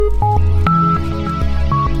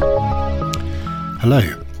Hello.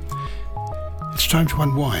 It's time to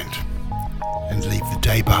unwind and leave the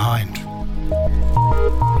day behind.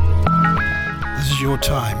 This is your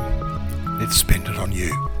time. Let's spend it on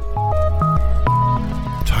you.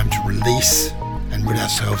 Time to release and rid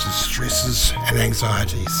ourselves of stresses and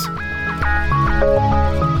anxieties.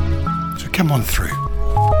 So come on through.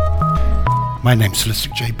 My name's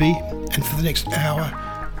Holistic JB, and for the next hour,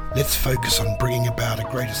 let's focus on bringing about a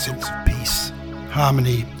greater sense of peace,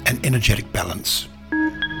 harmony, and energetic balance.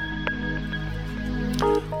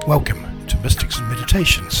 Welcome to Mystics and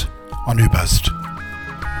Meditations on Ubuzzed.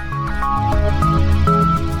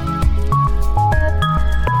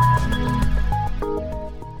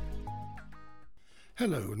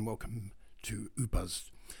 Hello and welcome to Ubuzzed.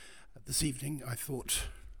 This evening I thought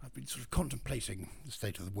I've been sort of contemplating the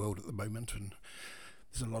state of the world at the moment, and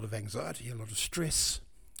there's a lot of anxiety, a lot of stress,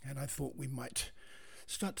 and I thought we might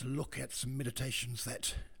start to look at some meditations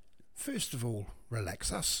that first of all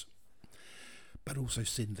relax us, but also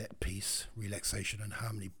send that peace, relaxation and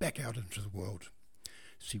harmony back out into the world.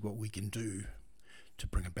 See what we can do to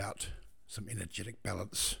bring about some energetic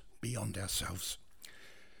balance beyond ourselves.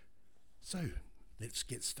 So let's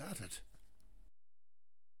get started.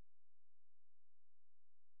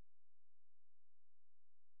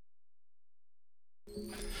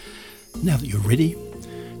 Now that you're ready,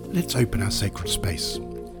 let's open our sacred space.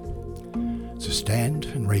 So stand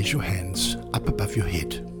and raise your hands up above your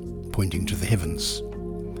head, pointing to the heavens,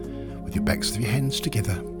 with your backs of your hands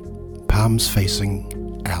together, palms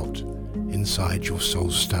facing out inside your soul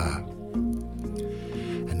star.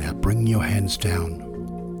 And now bring your hands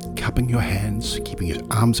down, cupping your hands, keeping your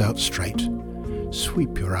arms out straight.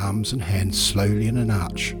 Sweep your arms and hands slowly in an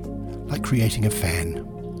arch, like creating a fan,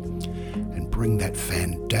 and bring that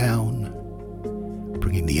fan down,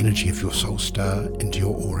 bringing the energy of your soul star into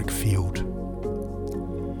your auric field.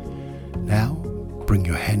 Now, bring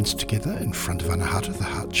your hands together in front of Anahata, the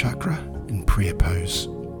heart chakra, in prayer pose.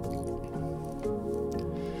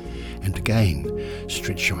 And again,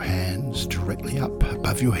 stretch your hands directly up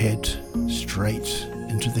above your head, straight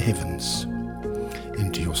into the heavens,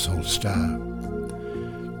 into your soul star.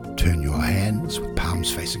 Turn your hands with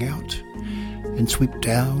palms facing out and sweep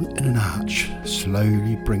down in an arch,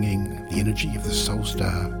 slowly bringing the energy of the soul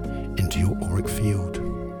star into your auric field.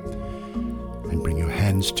 And bring your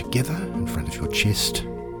hands together in front of your chest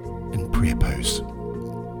in prayer pose.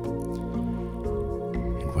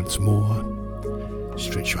 And once more,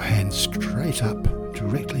 stretch your hands straight up,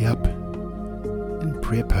 directly up, in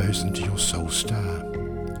prayer pose into your soul star.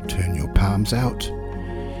 Turn your palms out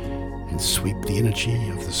and sweep the energy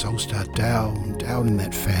of the soul star down in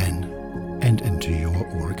that fan and into your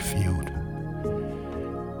auric field.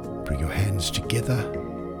 Bring your hands together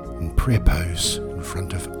in prayer pose in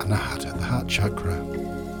front of Anahata, the heart chakra.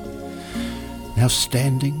 Now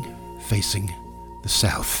standing facing the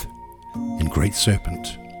south in Great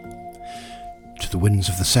Serpent. To the winds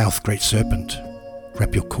of the south, Great Serpent,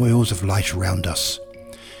 wrap your coils of light around us.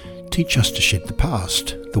 Teach us to shed the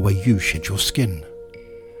past the way you shed your skin,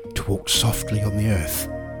 to walk softly on the earth.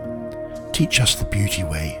 Teach us the beauty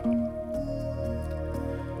way.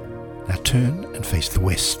 Now turn and face the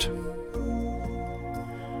west.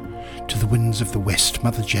 To the winds of the west,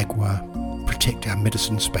 Mother Jaguar, protect our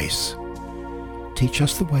medicine space. Teach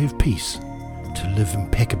us the way of peace, to live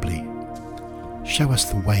impeccably. Show us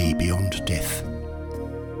the way beyond death.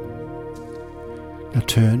 Now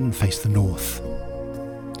turn and face the north.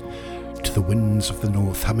 To the winds of the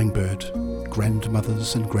north, Hummingbird,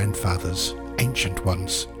 grandmothers and grandfathers, ancient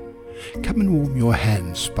ones, come and warm your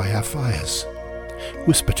hands by our fires.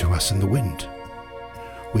 Whisper to us in the wind.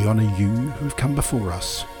 We honour you who have come before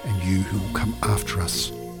us, and you who will come after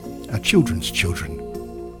us, our children's children.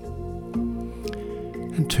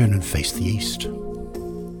 And turn and face the east.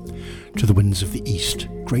 To the winds of the east,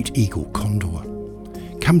 Great Eagle, Condor,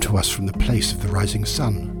 come to us from the place of the rising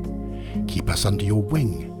sun. Keep us under your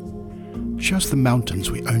wing. Show us the mountains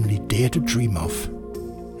we only dare to dream of,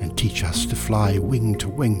 and teach us to fly wing to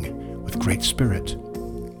wing with Great Spirit.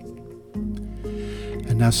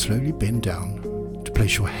 And now slowly bend down to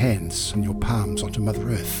place your hands and your palms onto Mother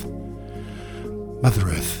Earth. Mother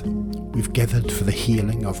Earth, we've gathered for the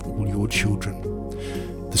healing of all your children,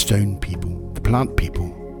 the stone people, the plant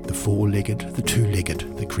people, the four-legged, the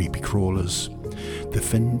two-legged, the creepy crawlers, the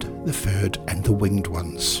finned, the furred and the winged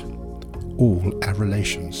ones, all our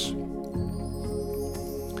relations.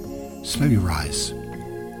 Slowly rise.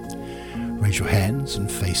 Raise your hands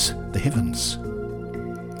and face the heavens.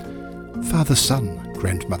 Father Sun,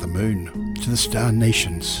 Grandmother Moon, to the star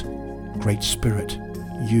nations, Great Spirit,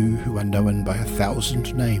 you who are known by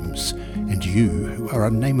 1,000 names, and you who are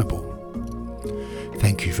unnameable.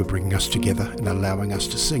 Thank you for bringing us together and allowing us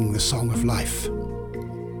to sing the song of life.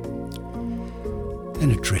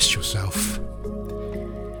 And address yourself.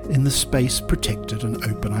 In the space protected and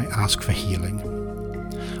open, I ask for healing.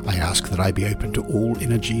 I ask that I be open to all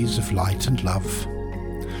energies of light and love.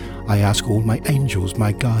 I ask all my angels,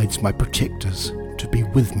 my guides, my protectors to be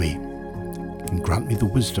with me and grant me the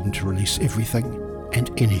wisdom to release everything and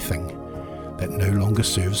anything that no longer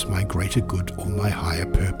serves my greater good or my higher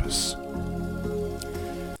purpose.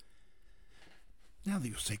 Now that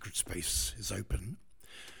your sacred space is open,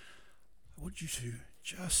 I want you to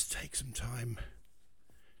just take some time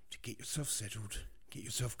to get yourself settled, get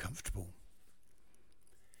yourself comfortable.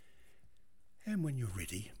 And when you're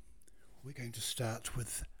ready, we're going to start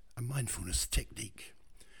with a mindfulness technique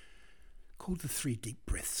called the 3 deep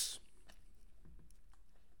breaths.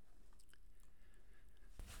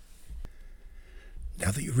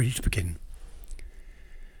 Now that you're ready to begin,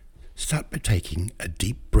 start by taking a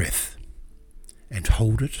deep breath and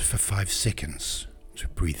hold it for 5 seconds to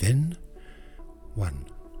breathe in. 1,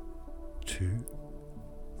 2,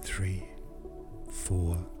 3,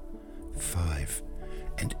 4, 5,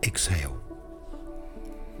 and exhale.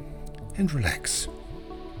 And relax.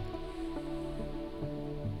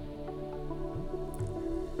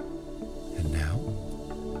 And now,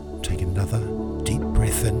 take another deep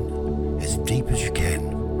breath in, as deep as you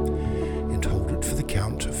can, and hold it for the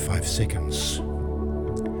count of 5 seconds.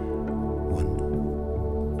 1,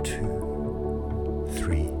 2,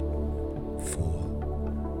 3,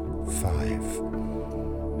 4, 5.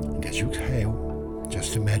 And as you exhale,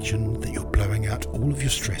 just imagine that you're blowing out all of your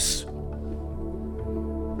stress.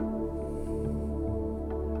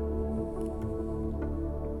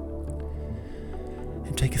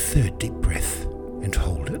 And take a 3rd deep breath and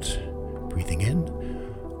hold it, breathing in.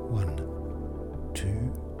 1,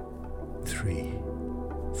 2, 3,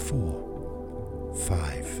 4,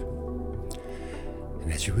 5.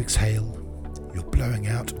 And as you exhale, you're blowing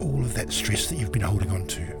out all of that stress that you've been holding on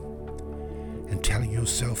to and telling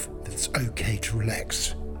yourself that it's okay to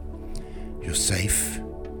relax. You're safe.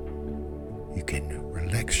 You can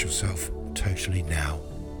relax yourself totally now.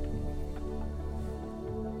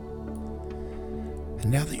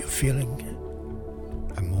 And now that you're feeling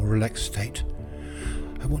a more relaxed state,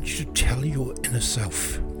 I want you to tell your inner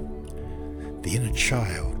self, the inner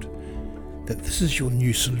child, that this is your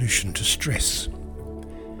new solution to stress.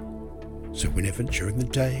 So whenever during the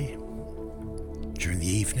day, during the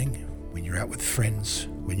evening, when you're out with friends,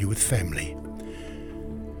 when you're with family,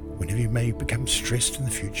 whenever you may become stressed in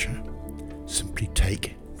the future, simply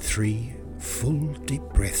take 3 full deep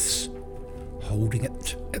breaths, holding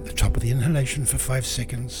it at the top of the inhalation for 5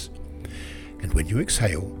 seconds. And when you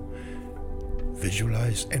exhale,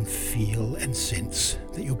 visualize and feel and sense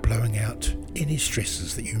that you're blowing out any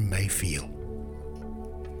stresses that you may feel.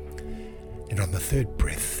 And on the 3rd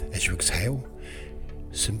breath, as you exhale,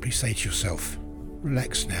 simply say to yourself,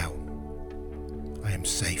 relax now. I am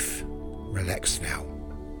safe. Relax now.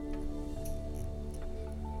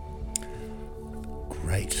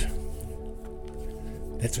 Great.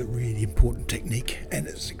 That's a really important technique, and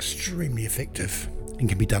it's extremely effective and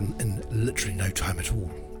can be done in literally no time at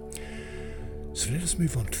all. So let us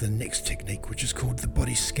move on to the next technique, which is called the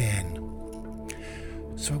body scan.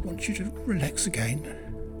 So I want you to relax again.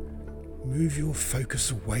 Move your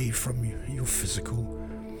focus away from your physical.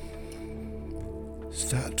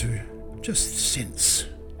 Start to just sense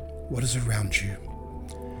what is around you.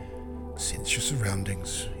 Sense your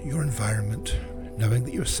surroundings, your environment, knowing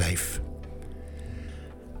that you're safe.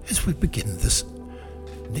 As we begin this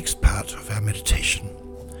next part of our meditation,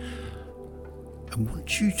 I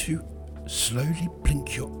want you to slowly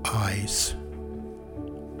blink your eyes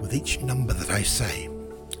with each number that I say.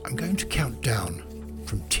 I'm going to count down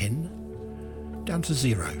from 10 down to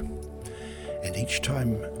 0. And each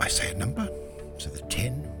time I say a number, so the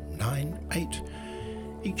 10, 9, 8,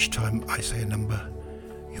 each time I say a number,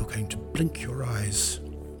 you're going to blink your eyes,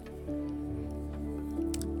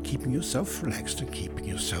 keeping yourself relaxed and keeping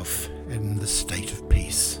yourself in the state of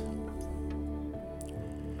peace.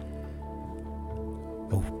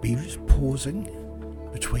 I'll be pausing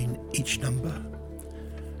between each number,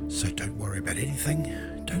 so don't worry about anything,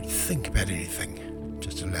 don't think about anything,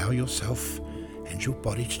 just allow yourself and your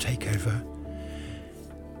body to take over.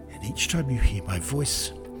 And each time you hear my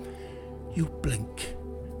voice, you'll blink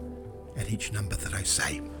at each number that I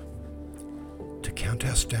say to count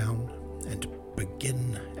us down and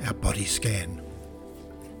begin our body scan.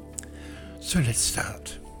 So let's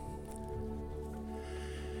start.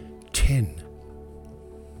 10,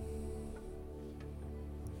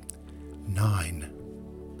 9,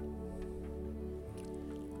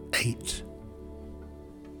 8,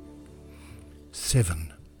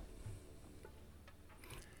 7,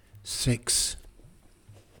 6,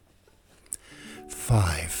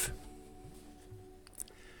 5,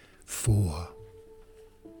 4,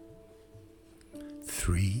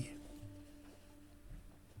 3,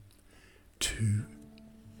 2,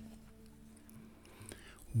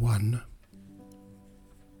 1,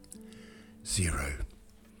 0.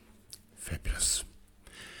 Fabulous.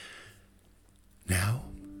 Now,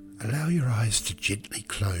 allow your eyes to gently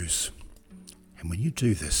close, and when you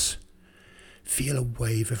do this, feel a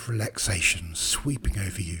wave of relaxation sweeping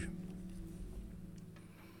over you.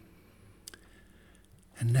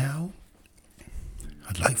 And now,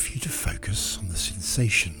 I'd like for you to focus on the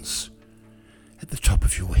sensations at the top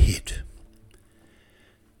of your head.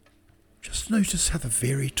 Just notice how the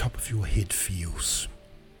very top of your head feels.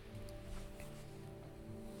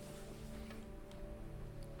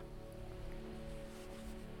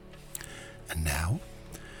 And now,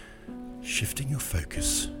 shifting your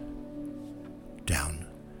focus down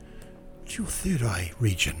to your third eye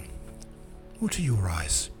region, or to your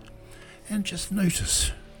eyes, and just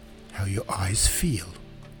notice how your eyes feel,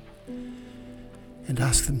 and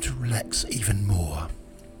ask them to relax even more.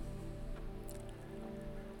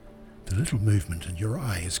 The little movement in your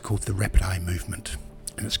eye is called the rapid eye movement,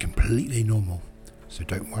 and it's completely normal, so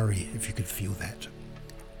don't worry if you could feel that.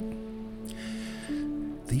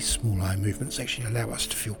 These small eye movements actually allow us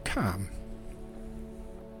to feel calm.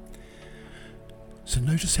 So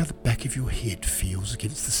notice how the back of your head feels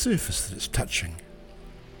against the surface that it's touching.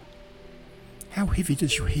 How heavy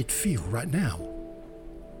does your head feel right now?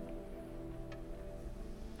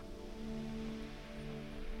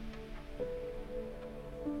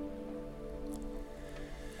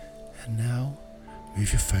 And now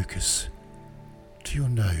move your focus to your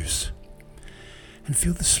nose and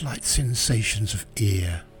feel the slight sensations of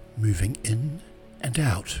air moving in and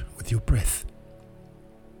out with your breath.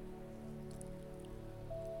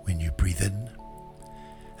 When you breathe in,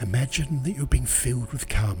 imagine that you're being filled with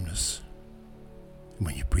calmness. And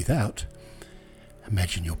when you breathe out,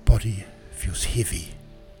 imagine your body feels heavy,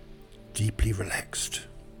 deeply relaxed.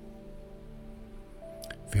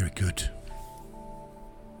 Very good.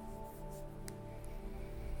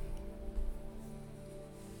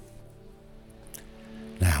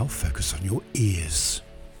 Now focus on your ears.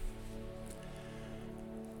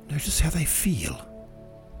 Notice how they feel.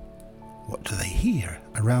 What do they hear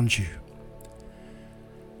around you?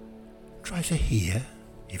 Try to hear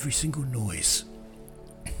every single noise.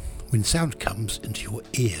 When sound comes into your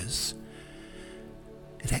ears,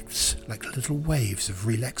 it acts like little waves of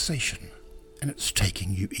relaxation, and it's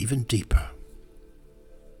taking you even deeper.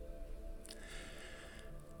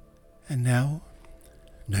 And now,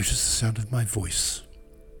 notice the sound of my voice.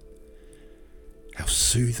 How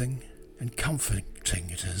soothing and comforting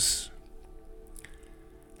it is.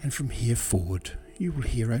 And from here forward, you will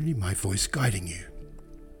hear only my voice guiding you.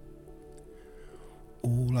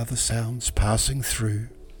 All other sounds passing through,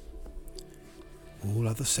 all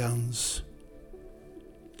other sounds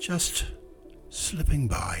just slipping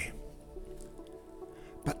by,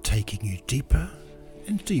 but taking you deeper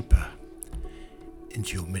and deeper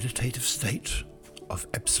into your meditative state of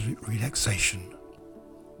absolute relaxation.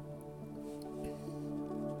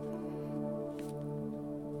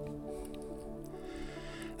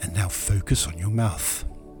 And now focus on your mouth.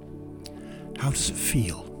 How does it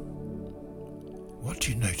feel? What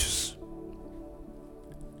do you notice?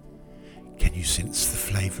 Can you sense the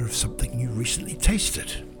flavour of something you recently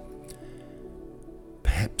tasted?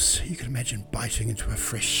 Perhaps you can imagine biting into a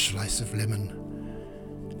fresh slice of lemon,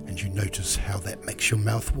 and you notice how that makes your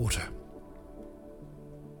mouth water.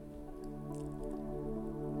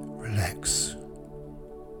 Relax.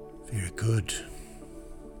 Very good.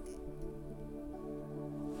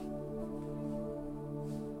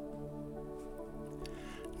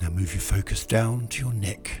 Now move your focus down to your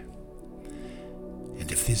neck,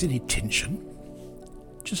 and if there's any tension,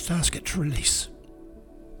 just ask it to release.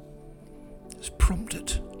 Just prompt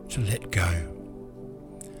it to let go.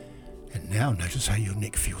 And now notice how your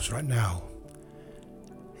neck feels right now,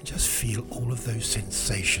 and just feel all of those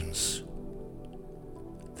sensations,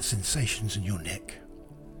 the sensations in your neck.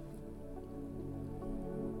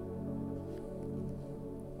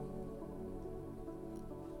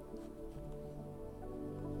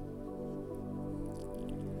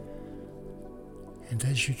 And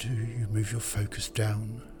as you do, you move your focus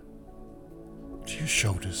down to your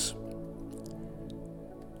shoulders.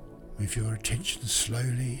 Move your attention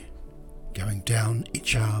slowly, going down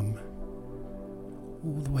each arm,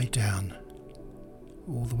 all the way down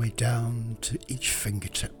to each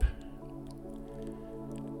fingertip.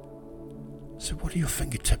 So what are your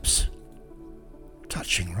fingertips?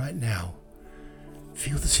 touching right now.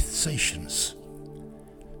 Feel the sensations.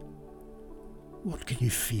 What can you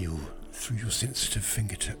feel through your sensitive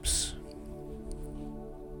fingertips?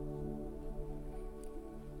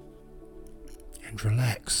 And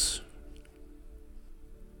relax.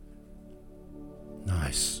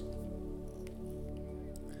 Nice.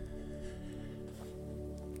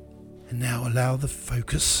 And now allow the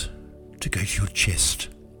focus to go to your chest,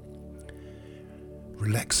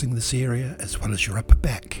 relaxing this area as well as your upper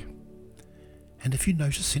back. And if you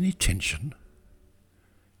notice any tension,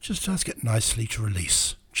 just ask it nicely to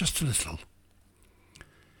release, just a little.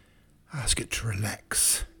 Ask it to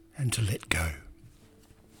relax and to let go.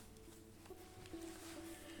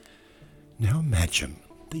 Now imagine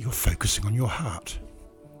that you're focusing on your heart.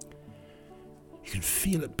 You can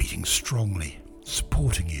feel it beating strongly,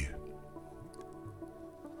 supporting you.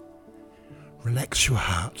 Relax your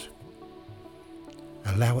heart.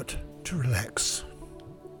 Allow it to relax.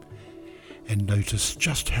 And notice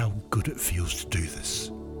just how good it feels to do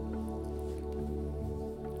this.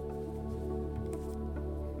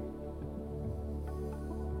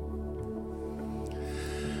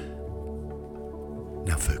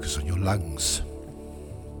 Now focus on your lungs.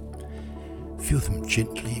 Feel them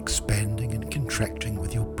gently expanding and contracting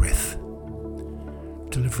with your breath,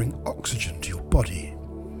 delivering oxygen to your body,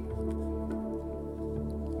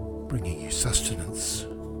 bringing you sustenance,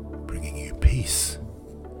 bringing you peace,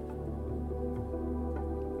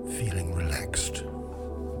 feeling relaxed.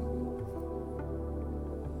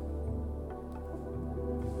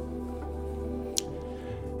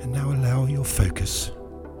 And now allow your focus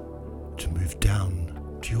to move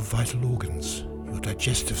down to your vital organs, your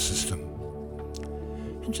digestive system,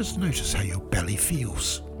 and just notice how your belly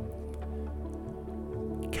feels.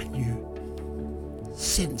 Can you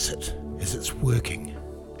sense it as it's working,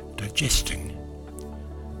 digesting,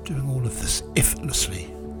 doing all of this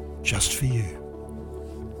effortlessly, just for you?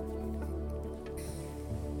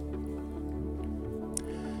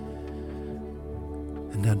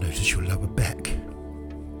 And now notice your lower back.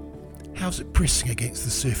 How's it pressing against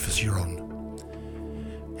the surface you're on?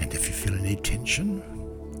 And if you feel any tension,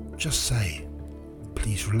 just say,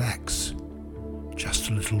 please relax, just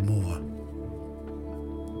a little more.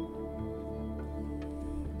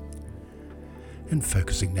 And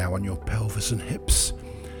focusing now on your pelvis and hips,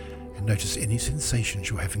 and notice any sensations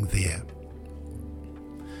you're having there.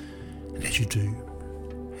 And as you do,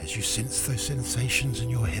 as you sense those sensations in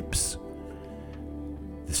your hips,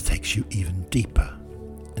 this takes you even deeper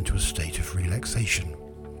into a state of relaxation,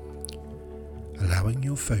 allowing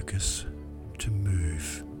your focus to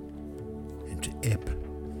move and to ebb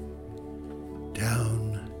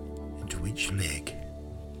down into each leg,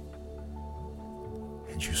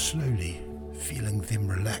 and you're slowly feeling them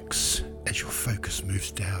relax as your focus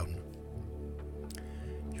moves down.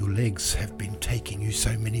 Your legs have been taking you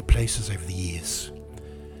so many places over the years.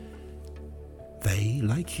 They,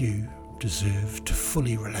 like you, deserve to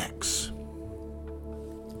fully relax.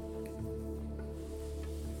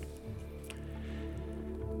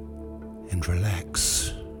 And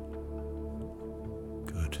relax.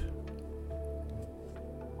 Good.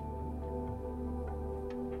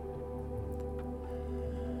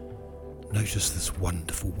 Notice this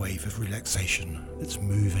wonderful wave of relaxation that's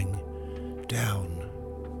moving down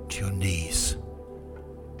to your knees,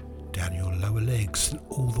 down your lower legs, and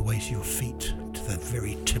all the way to your feet, to the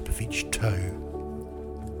very tip of each toe.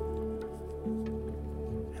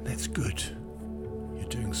 And that's good. You're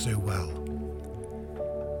doing so well.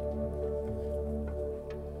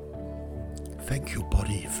 Thank your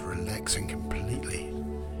body for relaxing completely.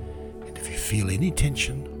 And if you feel any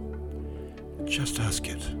tension, just ask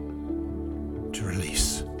it to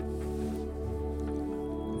release.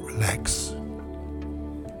 Relax.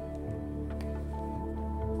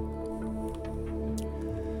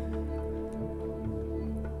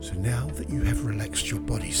 So now that you have relaxed your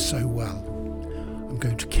body so well, I'm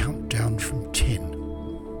going to count down from 10.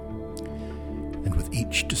 And with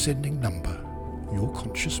each descending number, your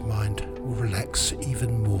conscious mind will relax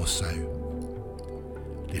even more so,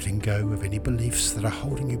 letting go of any beliefs that are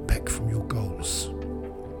holding you back from your goals.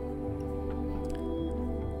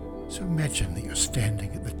 So imagine that you're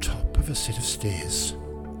standing at the top of a set of stairs,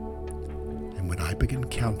 and when I begin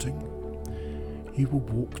counting, you will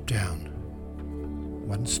walk down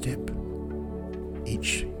one step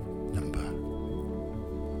each number.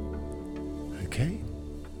 Okay?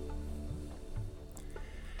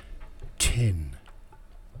 10,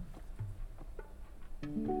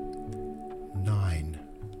 9,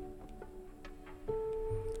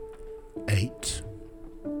 8,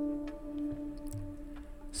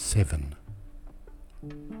 7,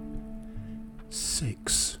 6,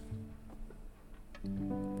 6,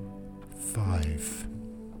 5,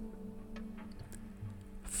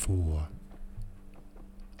 4,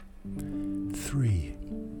 3,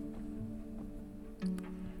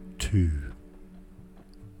 2,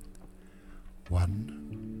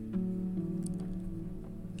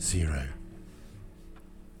 1, 0.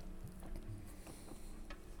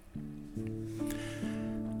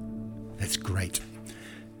 That's great.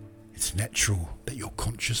 It's natural that your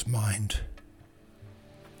conscious mind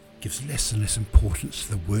gives less and less importance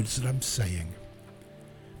to the words that I'm saying,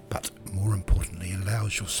 but more importantly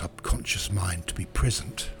allows your subconscious mind to be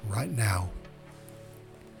present right now.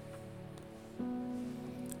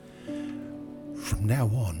 From now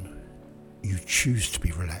on, you choose to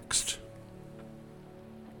be relaxed.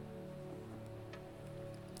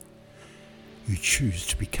 You choose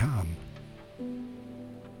to be calm.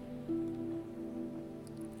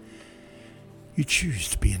 You choose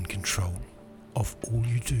to be in control of all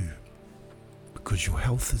you do, because your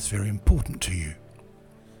health is very important to you.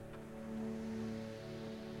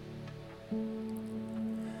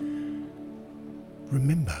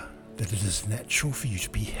 Remember that it is natural for you to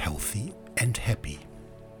be healthy and happy.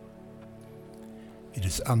 It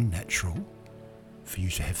is unnatural for you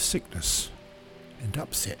to have sickness and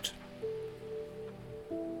upset.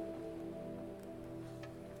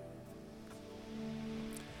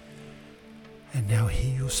 And now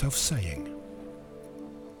hear yourself saying,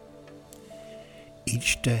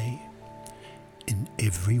 each day, in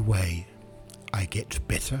every way, I get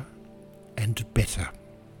better and better.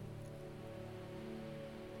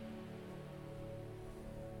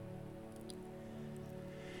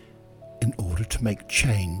 In order to make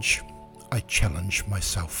change, I challenge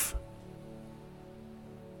myself.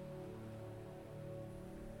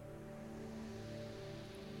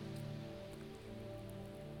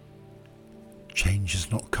 Change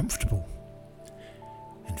is not comfortable.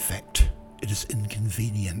 In fact, it is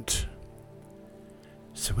inconvenient.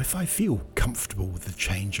 So if I feel comfortable with the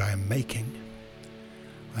change I am making,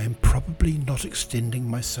 I am probably not extending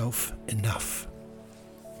myself enough.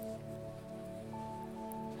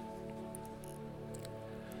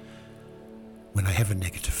 When I have a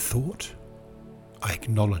negative thought, I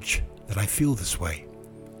acknowledge that I feel this way,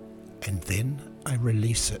 and then I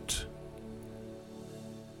release it.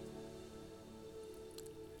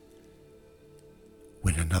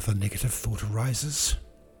 When another negative thought arises,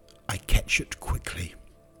 I catch it quickly,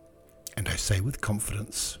 and I say with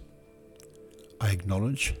confidence, I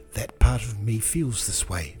acknowledge that part of me feels this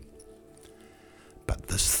way, but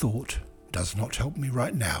this thought does not help me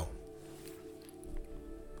right now.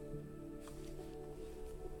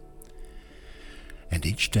 And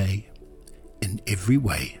each day, in every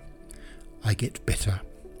way, I get better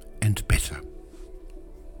and better.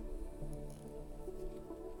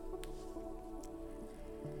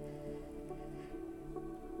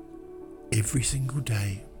 Every single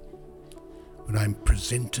day, when I'm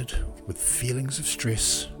presented with feelings of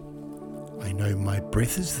stress, I know my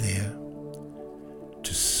breath is there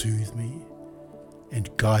to soothe me and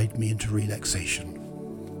guide me into relaxation.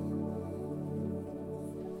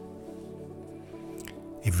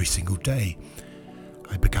 Every single day,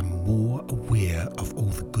 I become more aware of all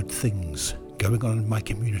the good things going on in my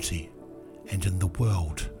community and in the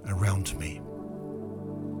world around me.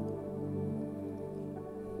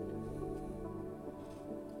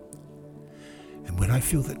 And when I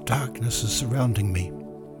feel that darkness is surrounding me,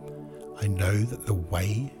 I know that the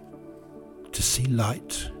way to see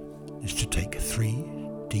light is to take 3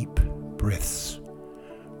 deep breaths,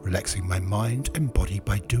 relaxing my mind and body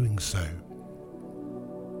by doing so.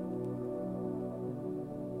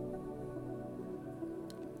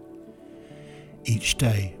 Each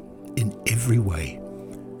day, in every way,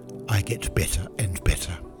 I get better and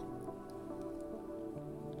better.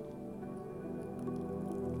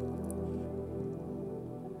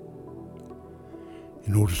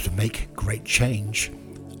 In order to make great change,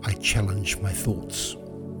 I challenge my thoughts.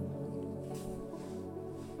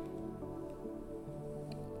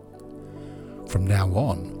 From now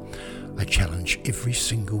on, I challenge every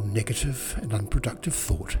single negative and unproductive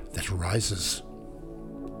thought that arises.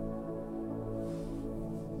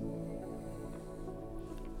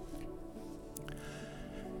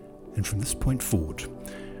 And from this point forward,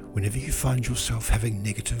 whenever you find yourself having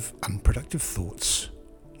negative, unproductive thoughts,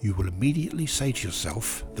 you will immediately say to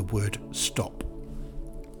yourself the word stop.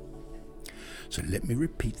 So let me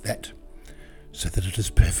repeat that so that it is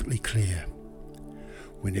perfectly clear.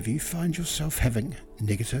 Whenever you find yourself having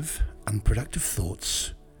negative, unproductive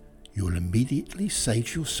thoughts, you will immediately say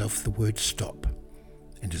to yourself the word stop.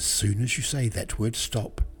 And as soon as you say that word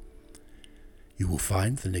stop, you will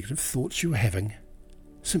find the negative thoughts you are having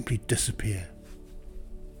simply disappear.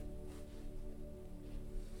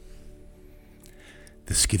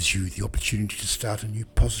 This gives you the opportunity to start a new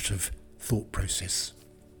positive thought process.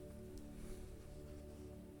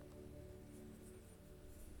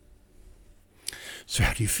 So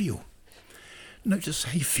how do you feel? Notice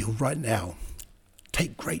how you feel right now.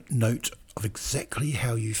 Take great note of exactly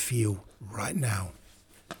how you feel right now.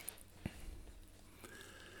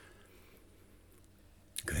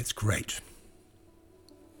 Okay, that's great.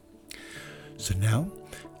 So now,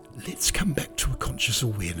 let's come back to a conscious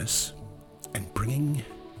awareness and bringing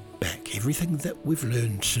back everything that we've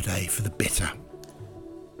learned today for the better.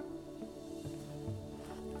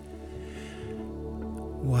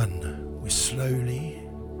 One, we're slowly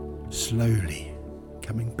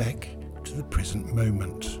coming back to the present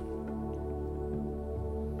moment.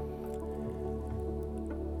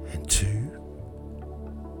 And two,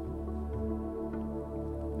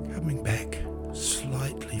 coming back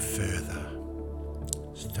slightly further,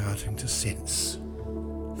 starting to sense.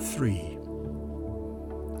 Three,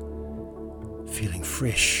 feeling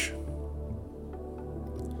fresh.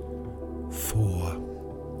 Four,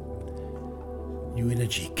 new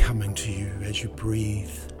energy coming to you as you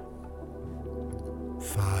breathe.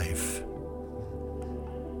 Five,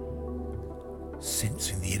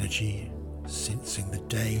 sensing the energy, sensing the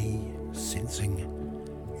day, sensing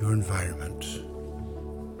your environment.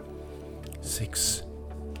 Six,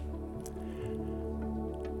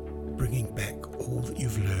 bringing back all that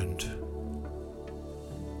you've learned.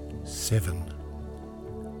 Seven,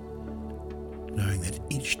 knowing that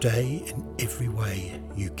each day in every way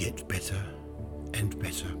you get better and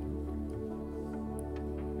better.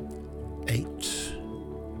 8,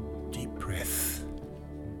 deep breath.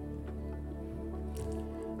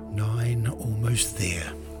 9, almost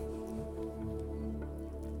there.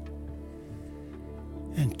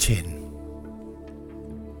 And 10.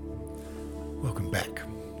 Welcome back.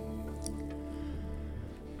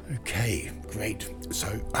 Okay, great.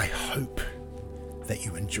 So I hope that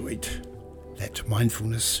you enjoyed that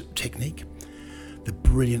mindfulness technique. The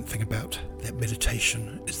brilliant thing about that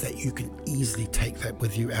meditation is that you can easily take that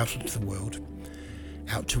with you out into the world,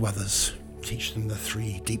 out to others, teach them the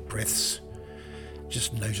 3 deep breaths.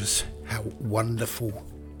 Just notice how wonderful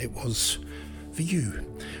it was for you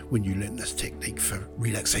when you learned this technique for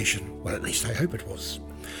relaxation. Well, at least I hope it was.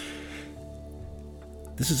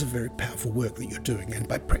 This is a very powerful work that you're doing, and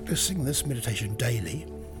by practicing this meditation daily,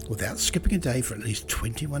 without skipping a day for at least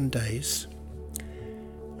 21 days,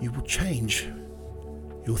 you will change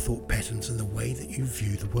your thought patterns and the way that you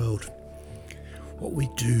view the world. What we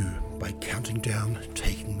do by counting down,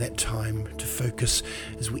 taking that time to focus,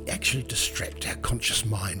 is we actually distract our conscious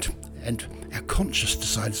mind, and our conscious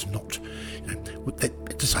decides not,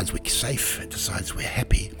 it decides we're safe, it decides we're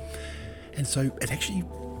happy, and so it actually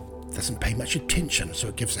doesn't pay much attention, so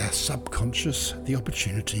it gives our subconscious the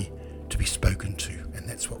opportunity to be spoken to, and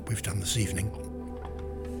that's what we've done this evening.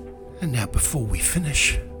 And now, before we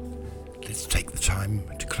finish, let's take the time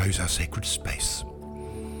to close our sacred space.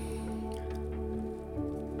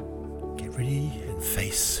 Get ready and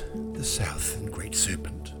face the south and Great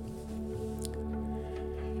Serpent.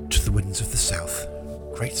 To the winds of the south,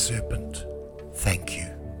 Great Serpent, thank you.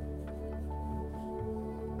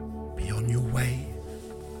 Be on your way.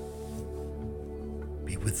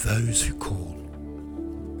 Be with those who call.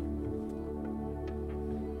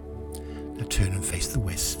 Now turn and face the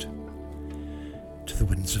west. To the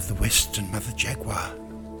winds of the west and Mother Jaguar,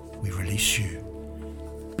 we release you.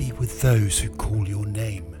 Be with those who call your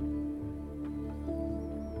name.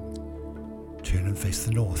 Turn and face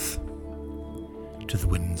the north. To the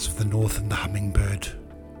winds of the north and the hummingbird,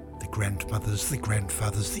 the grandmothers, the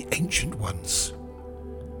grandfathers, the ancient ones,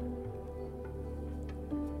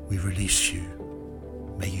 we release you.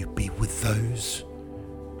 May you be with those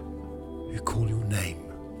who call your name.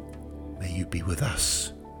 May you be with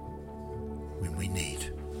us when we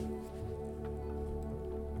need.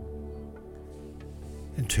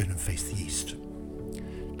 And turn and face the east.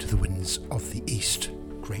 To the winds of the east,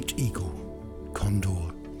 Great Eagle,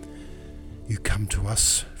 Condor, you come to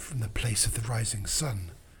us from the place of the rising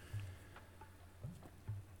sun.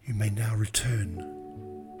 You may now return,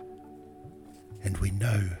 and we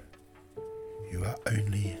know you are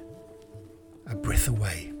only a breath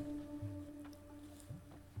away.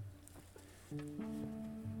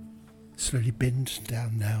 Slowly bend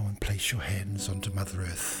down now and place your hands onto Mother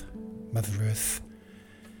Earth. Mother Earth,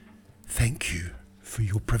 thank you for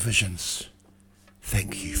your provisions.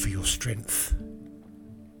 Thank you for your strength.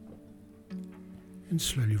 And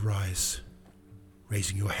slowly rise,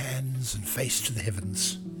 raising your hands and face to the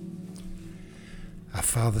heavens. Our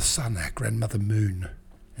Father Sun, our Grandmother Moon,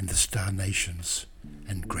 and the star nations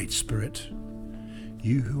and Great Spirit,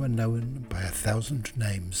 you who are known by 1,000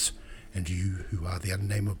 names, and you who are the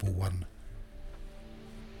unnameable one,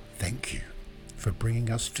 thank you for bringing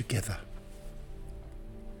us together.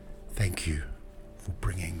 Thank you for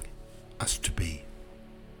bringing us to be.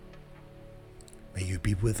 May you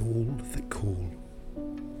be with all that call,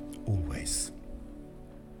 always.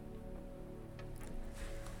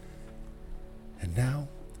 And now,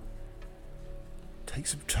 take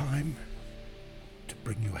some time to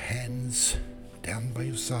bring your hands down by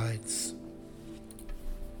your sides.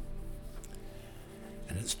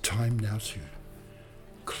 And it's time now to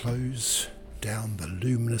close down the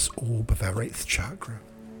luminous orb of our 8th chakra.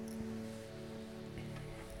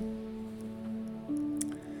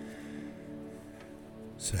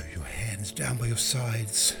 So your hands down by your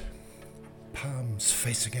sides, palms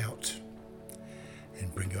facing out,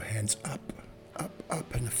 and bring your hands up,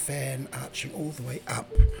 and a fan arching all the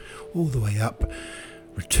way up,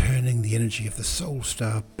 returning the energy of the soul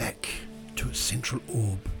star back to its central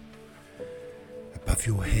orb, above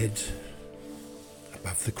your head,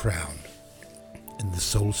 above the crown, in the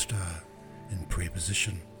soul star in prayer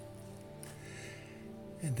position.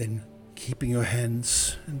 And then keeping your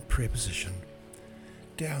hands in prayer position,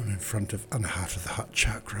 down in front of Anahata, the heart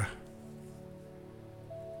chakra.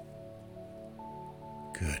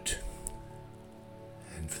 Good.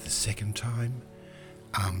 And for the second time,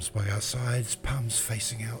 arms by our sides, palms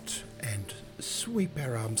facing out, and sweep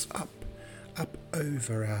our arms up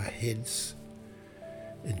over our heads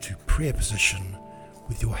into prayer position,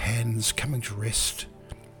 with your hands coming to rest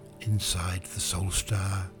inside the soul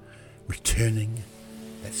star, returning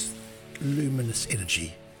that luminous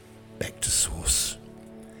energy back to source,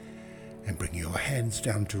 and bring your hands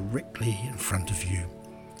down directly in front of you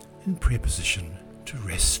in prayer position to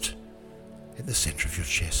rest at the center of your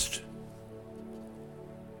chest.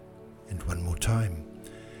 And one more time,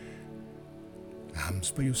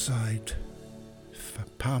 arms by your side,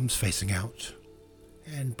 palms facing out,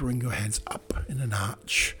 and bring your hands up in an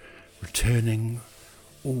arch, returning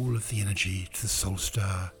all of the energy to the soul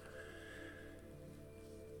star,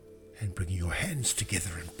 and bringing your hands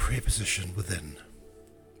together in prayer position within,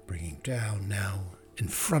 bringing down now in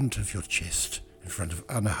front of your chest, in front of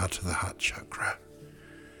Anahata, the heart chakra.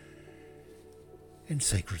 And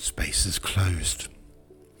sacred space is closed.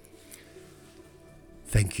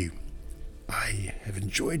 Thank you. I have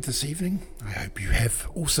enjoyed this evening. I hope you have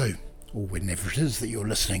also, or whenever it is that you're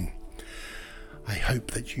listening. I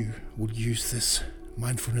hope that you will use this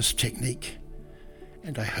mindfulness technique,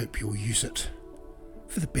 and I hope you will use it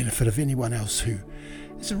for the benefit of anyone else who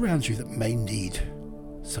is around you that may need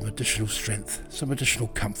some additional strength, some additional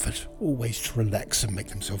comfort, or ways to relax and make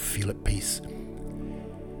themselves feel at peace.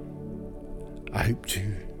 I hope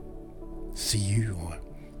to see you or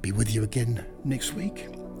be with you again next week.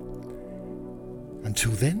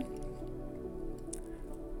 Until then,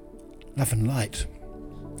 love and light,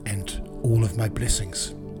 and all of my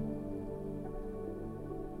blessings.